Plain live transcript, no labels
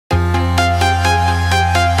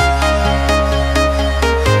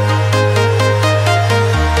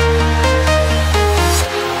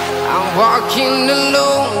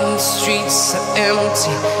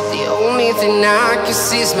and I can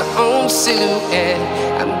see my own silhouette.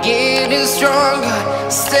 I'm getting stronger,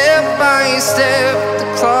 step by step. The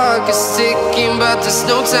clock is ticking, but there's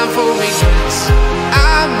no time for regrets.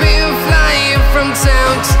 I've been flying from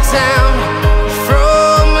town to town,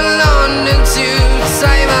 from London to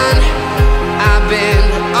Taiwan. I've been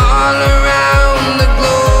all around the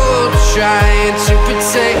globe, trying to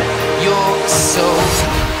protect your soul.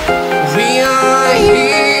 We are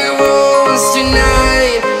heroes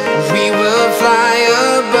tonight. We will fly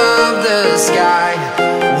above the sky.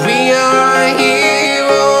 We are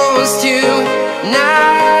heroes tonight.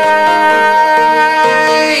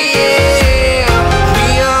 Yeah. We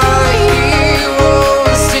are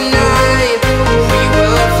heroes tonight. We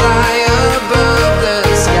will fly above the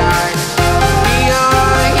sky. We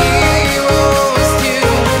are heroes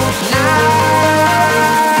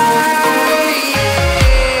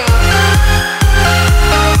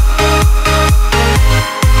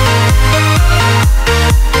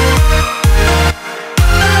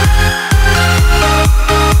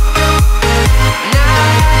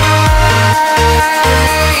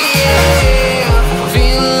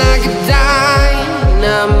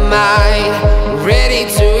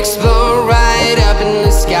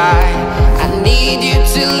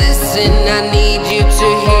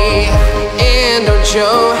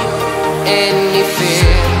show any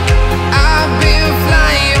fear. I've been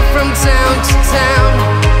flying from town to town,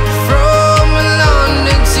 from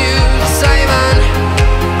London to Taiwan.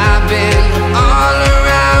 I've been all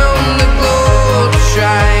around the globe,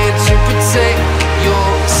 trying to protect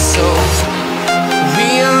your soul. We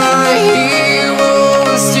are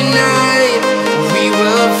heroes tonight. We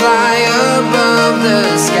will fly above the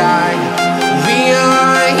sky. We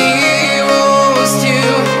are heroes tonight.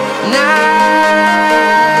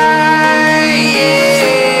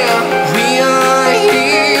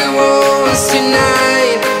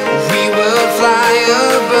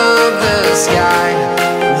 Sky.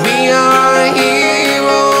 We are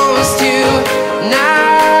heroes tonight.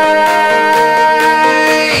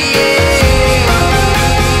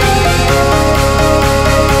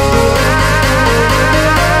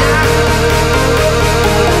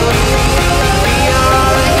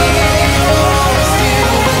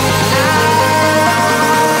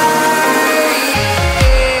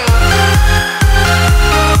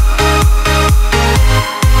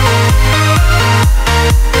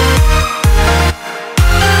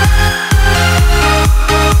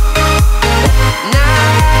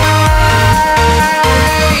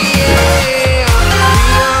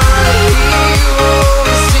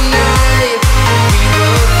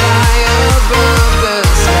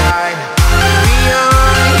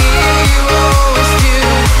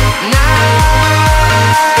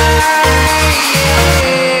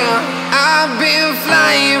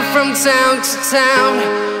 Town to town,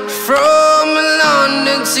 from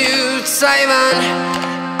London to Taiwan.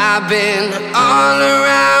 I've been all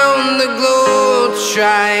around the globe,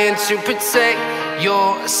 trying to protect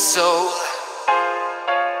your soul.